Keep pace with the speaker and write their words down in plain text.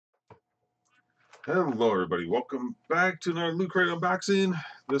Hello everybody, welcome back to another Lootcrate unboxing.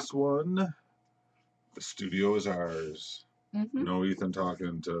 This one, the studio is ours. No Ethan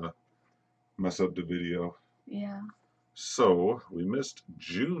talking to mess up the video. Yeah. So, we missed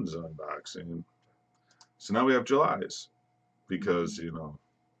June's unboxing. So now we have July's. Because, you know,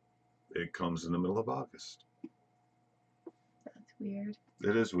 it comes in the middle of August. That's weird.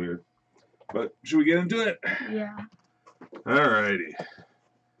 It is weird. But, should we get into it? Yeah. Alrighty.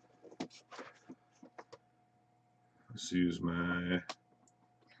 Let's use my...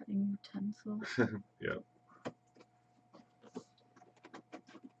 Cutting utensil. Yep.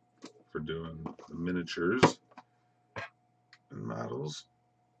 For doing the miniatures and models.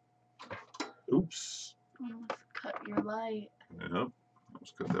 Oops. Almost cut your light. Yep.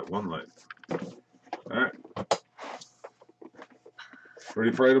 Let's cut that one light. Alright.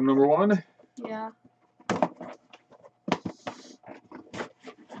 Ready for item number one? Yeah.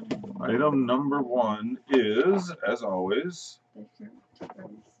 Item number one is, as always, the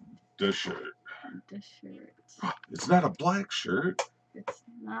shirt. The shirt. The shirt. It's not a black shirt. It's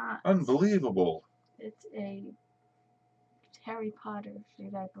not. Unbelievable. It's a Harry Potter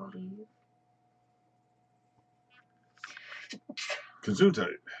shirt, I believe.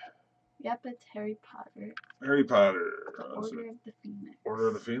 Gesundheit. Yep, it's Harry Potter. Harry Potter. The Order of the Phoenix. Order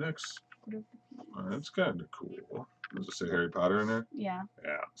of the Phoenix? Order of the Phoenix. Oh, that's kind of cool. Does it say Harry Potter in there? Yeah.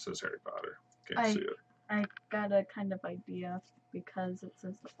 Yeah, it says Harry Potter. Can't see it. I got a kind of idea because it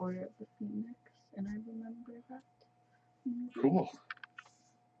says the Order of the Phoenix, and I remember that. Cool.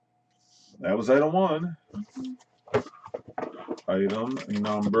 That was item one. Item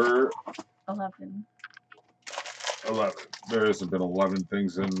number 11. 11. There hasn't been 11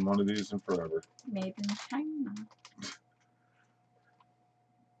 things in one of these in forever. Made in China.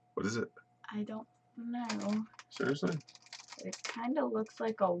 What is it? I don't know. Seriously? It kind of looks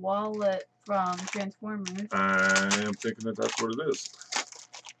like a wallet from Transformers. I am thinking that that's what it is.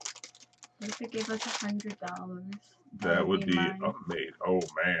 What if it gave us $100? That would be amazing. Oh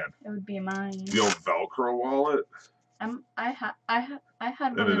man. It would be mine. The old Velcro wallet. I had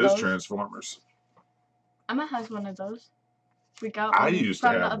one and of it those. is Transformers. Emma has one of those. We got I one used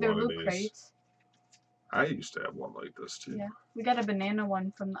from to the have other one of Loot these. Crates. I used to have one like this too. Yeah, we got a banana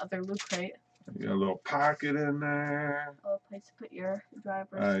one from the other Loot Crate. You got a little pocket in there. A little place to put your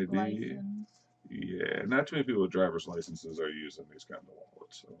driver's ID. license. Yeah, not too many people with driver's licenses are using these kind of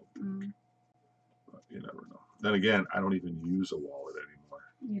wallets, so but you never know. Then again, I don't even use a wallet anymore.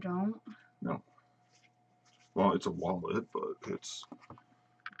 You don't? No. Well, it's a wallet, but it's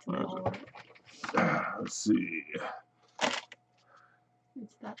wallet. Let's see.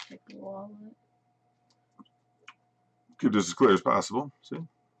 It's that type of wallet. Keep this as clear as possible. See?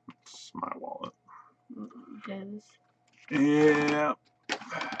 It's my wallet. His. Yeah. My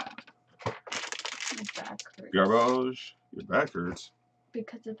back hurts. Garbage. Your back hurts.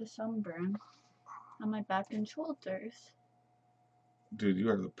 Because of the sunburn on my back and shoulders. Dude, you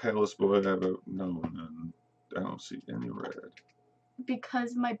are the palest boy I've ever known, and I don't see any red.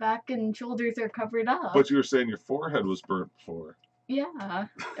 Because my back and shoulders are covered up. But you were saying your forehead was burnt before. Yeah,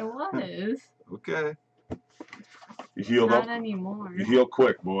 it was. Okay. You healed up. Not anymore. You heal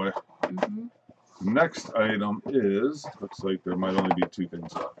quick, boy. Mm-hmm. Next item is, looks like there might only be 2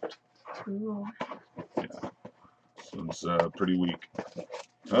 things left. 2. Yeah. This one's pretty weak.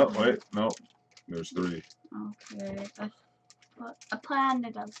 Oh, wait, no. There's 3. Okay. A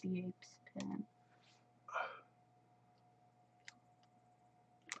Planet of the Apes pin.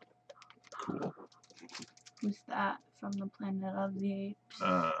 Cool. Who's that from the Planet of the Apes?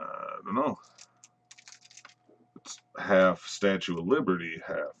 I don't know. It's half Statue of Liberty,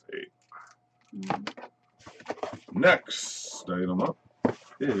 half ape. Next item up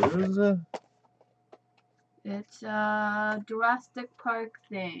is... It's a Jurassic Park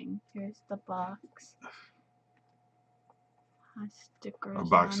thing. Here's the box. Has stickers a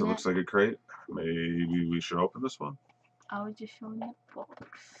box that on looks it. like a crate. Maybe we should open this one? I was just showing it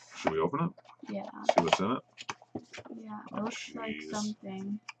books. Should we open it? Yeah. See what's in it? Yeah, it looks like Jeez.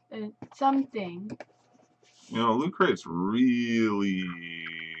 something. Something. You know, Loot Crate's really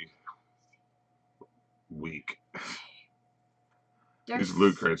weak. These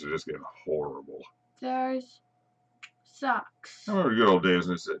Loot Crates are just getting horrible. There's socks. I remember the good old days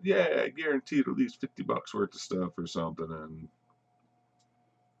and they said, yeah, guaranteed at least $50 worth of stuff or something. And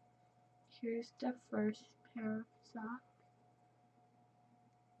here's the first pair of socks.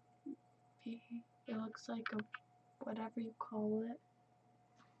 It looks like a whatever you call it.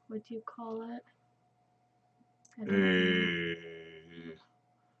 What do you call it? a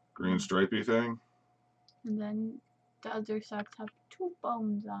green stripey thing. And then the other socks have 2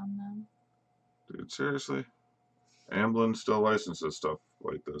 bones on them. Dude, seriously? Amblin still licenses stuff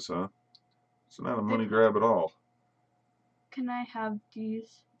like this, huh? It's not a money grab at all. Can I have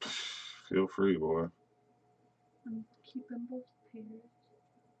these? Feel free, boy. I'm keeping both pairs.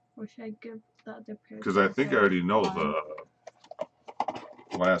 Or should I give the other pair? Because I think I already know the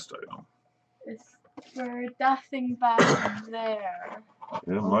last item. It's for that thing back there.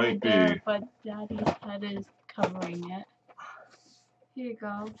 It might be. But Daddy's head is covering it. Here you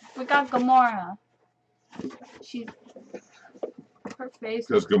go. We got Gamora. Her face.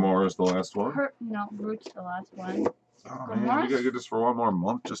 Because Gamora's the last one? No, Groot's the last one. Oh man, we gotta get this for one more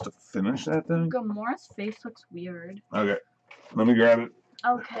month just to finish that thing? Gamora's face looks weird. Okay, let me grab it.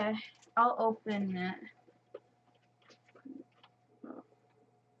 Okay, I'll open it.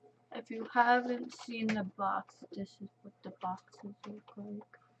 If you haven't seen the box, this is what the boxes look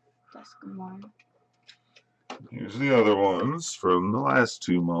like. That's Gamora. Here's the other ones from the last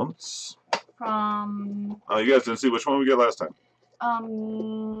 2 months. From... Oh, you guys didn't see which one we got last time?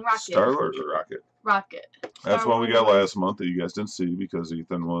 Rocket. Star-Lord or Rocket? Rocket. That's one we got last month that you guys didn't see because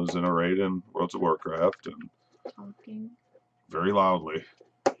Ethan was in a raid in World of Warcraft and talking very loudly.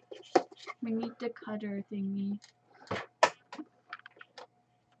 We need the cutter thingy.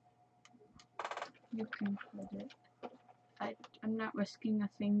 You can cut it. I'm not risking a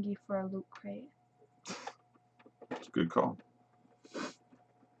thingy for a loot crate. It's a good call.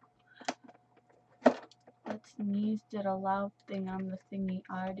 That sneeze did a loud thing on the thingy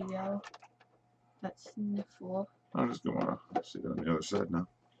audio. That sniffle. I'm just gonna see it on the other side now.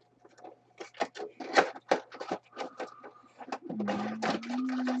 You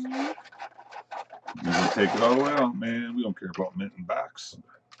gonna take it all the way out, man. We don't care about mint and backs.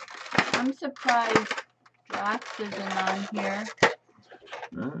 I'm surprised Drax isn't on here.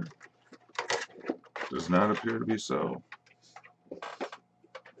 Does not appear to be so.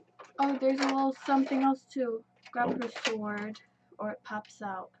 Oh, there's a little something else too. Grab her sword, or it pops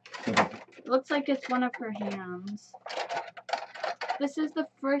out. It looks like it's one of her hands. This is the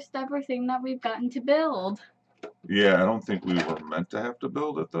first ever thing that we've gotten to build. Yeah, I don't think we were meant to have to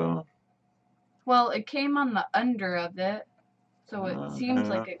build it though. Well, it came on the under of it, so it seems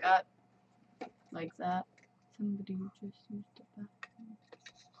like it got like that. Somebody just used it back.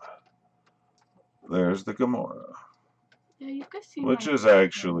 There's the Gamora. Yeah, you can see. Which is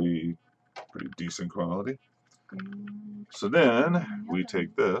actually pretty decent quality. So then we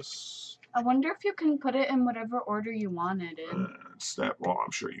take this. I wonder if you can put it in whatever order you want it in. Snap. Well,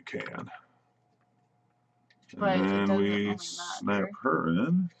 I'm sure you can. But and then we snap her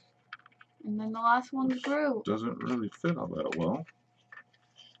in. And then the last one's Groot. Doesn't really fit all that well.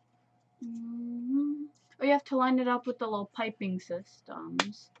 Oh, you have to line it up with the little piping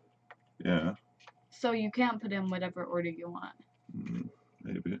systems. Yeah. So you can't put in whatever order you want.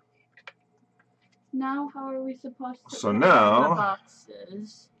 Maybe. Now, how are we supposed to put now the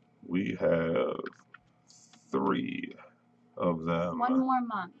boxes? We have 3 of them. One more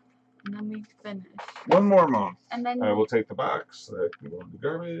month, and then we finish. One more month. And then I will take the box. That can go in the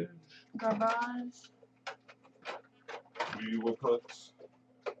garbage. Garbage. We will put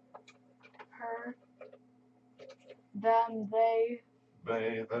her, them, they,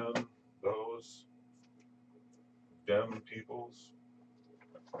 them, those, them peoples.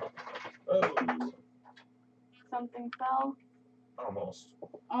 Oh. Something fell. Almost.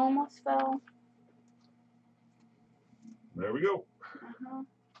 Almost fell. There we go.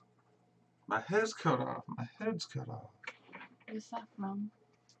 My head's cut off. My head's cut off. Where's that from?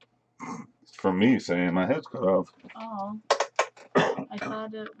 It's from me saying my head's cut off. Oh. I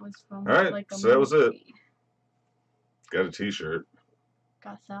thought it was from Alright, like a so that was it. movie. Got a t-shirt.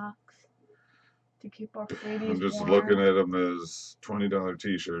 Got socks. To keep our ladies I'm just warm. looking at them as $20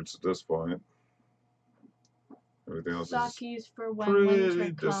 t-shirts at this point. Everything else Sockies is for when pretty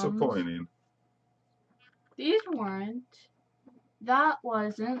winter disappointing. These weren't. That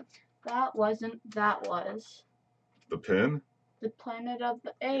wasn't. That wasn't. That was. The pin? The Planet of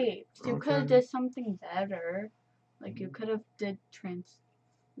the Apes. You could have did something better. Like you could have did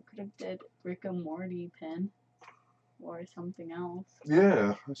Rick and Morty pin. Or something else.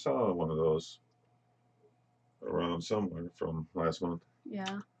 Yeah, I saw one of those around somewhere from last month.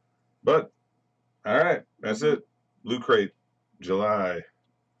 Yeah. But, alright, that's it. Lootcrate, July.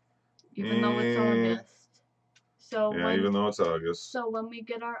 Even though it's August. So yeah, even though it's August. So when we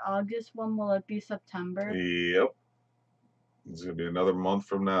get our August one, will it be September? Yep. It's going to be another month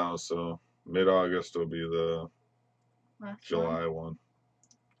from now, so mid-August will be the July one.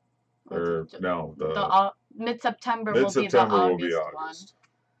 Or, no, the mid-September will be the August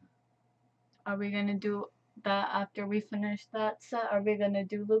one. Are we going to do that after we finish that set? Are we going to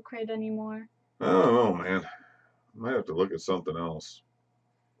do Lootcrate anymore? I don't know, man. Might have to look at something else.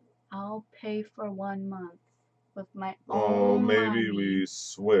 I'll pay for 1 month with my Oh, own maybe money. we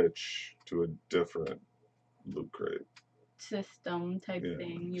switch to a different Lootcrate System type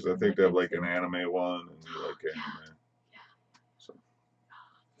thing. Because I think they have like an anime one, and you like anime. Yeah. So.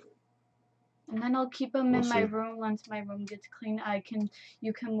 And then I'll keep them in my room. Once my room gets clean,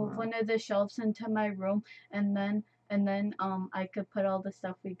 you can move one of the shelves into my room, and then I could put all the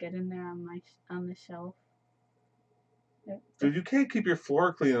stuff we get in there on the shelf. Dude, you can't keep your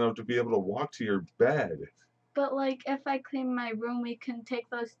floor clean enough to be able to walk to your bed. But like, if I clean my room, we can take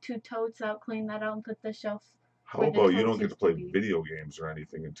those 2 totes out, clean that out, and put the shelf. How about you don't get to play video games or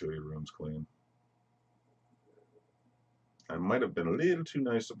anything until your room's clean? I might have been a little too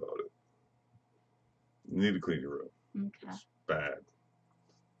nice about it. You need to clean your room. Okay. It's bad.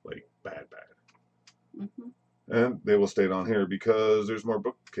 Like, bad. Mm-hmm. And they will stay down here because there's more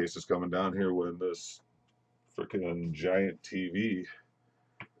bookcases coming down here when this freaking giant TV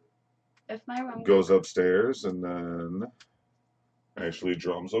goes upstairs, and then actually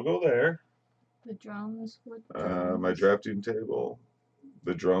drums will go there. The drums would my drafting table,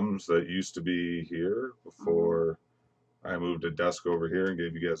 the drums that used to be here before I moved a desk over here and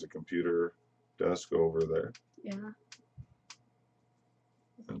gave you guys a computer desk over there. Yeah.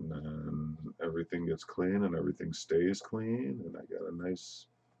 And then everything gets clean and everything stays clean, and I got a nice,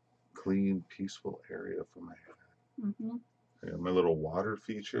 clean, peaceful area for my head. Mm-hmm. I got my little water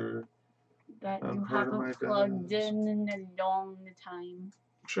feature. That you haven't plugged in a long time.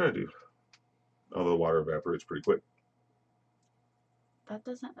 Sure I do. Although the water evaporates pretty quick. That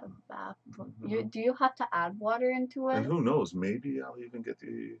doesn't evaporate. Do you have to add water into it? And who knows? Maybe I'll even get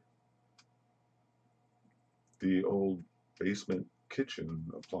the old basement kitchen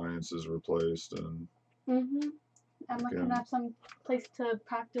appliances replaced, and Emma can have some place to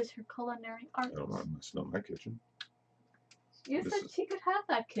practice her culinary arts. I don't want to mess up my kitchen. You said she could have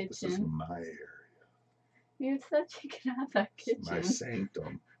that kitchen. This is my area. You said she could have that kitchen. It's my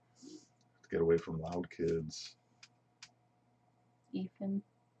sanctum. To get away from loud kids. Ethan.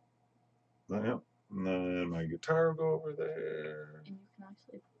 Yeah. And then my guitar will go over there. And you can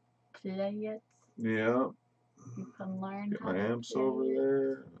actually play it. Yeah. You can learn get how my to amps play over it.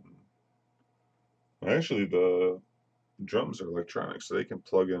 there. Actually, the drums are electronic, so they can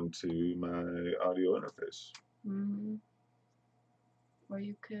plug into my audio interface. Mm-hmm. Or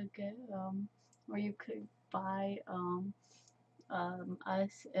you could get or you could buy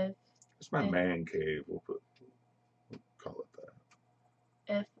us if it's my man cave. We'll call it that.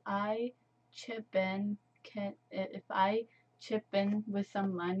 If I chip in, if I chip in with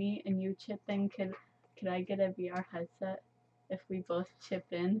some money and you chip in, could I get a VR headset if we both chip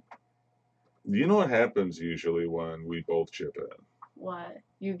in? You know what happens usually when we both chip in? What?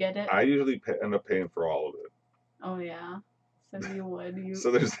 You get it? I usually end up paying for all of it. Oh yeah. So you would. So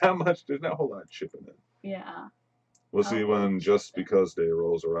there's not a whole lot chipping in. Yeah. We'll see when Just Because Day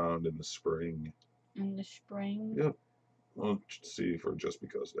rolls around in the spring. In the spring? Yep. We'll see for Just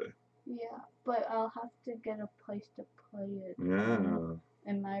Because Day. Yeah, but I'll have to get a place to play it. Yeah.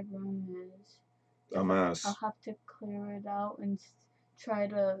 And my room is a mess. I'll have to clear it out and try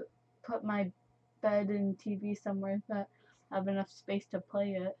to put my bed and TV somewhere that have enough space to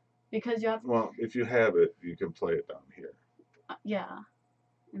play it. Because you have. Well, if you have it, you can play it down here. Yeah,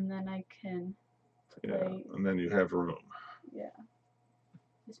 and then I can play. Yeah, and then you have room. Yeah.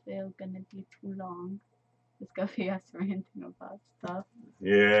 This video is gonna be too long. It's gonna be us ranting about stuff.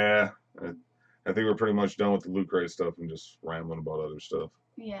 Yeah, I think we're pretty much done with the Lootcrate stuff and just rambling about other stuff.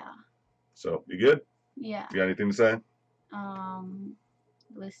 Yeah. So, you good? Yeah. You got anything to say?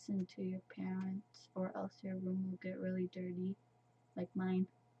 Listen to your parents, or else your room will get really dirty, like mine.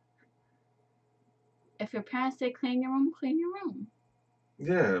 If your parents say clean your room, clean your room.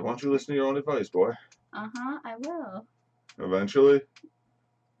 Yeah, why don't you listen to your own advice, boy? I will. Eventually?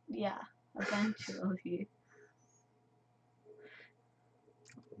 Yeah, eventually.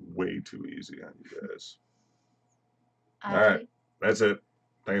 Way too easy on you guys. Alright, that's it.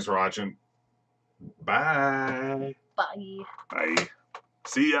 Thanks for watching. Bye. Bye. Bye.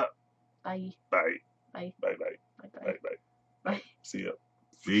 See ya. Bye. Bye. Bye. Bye. Bye. Bye. Bye. Bye. Bye. See ya.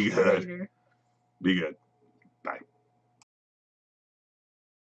 Be good. Later. Be good.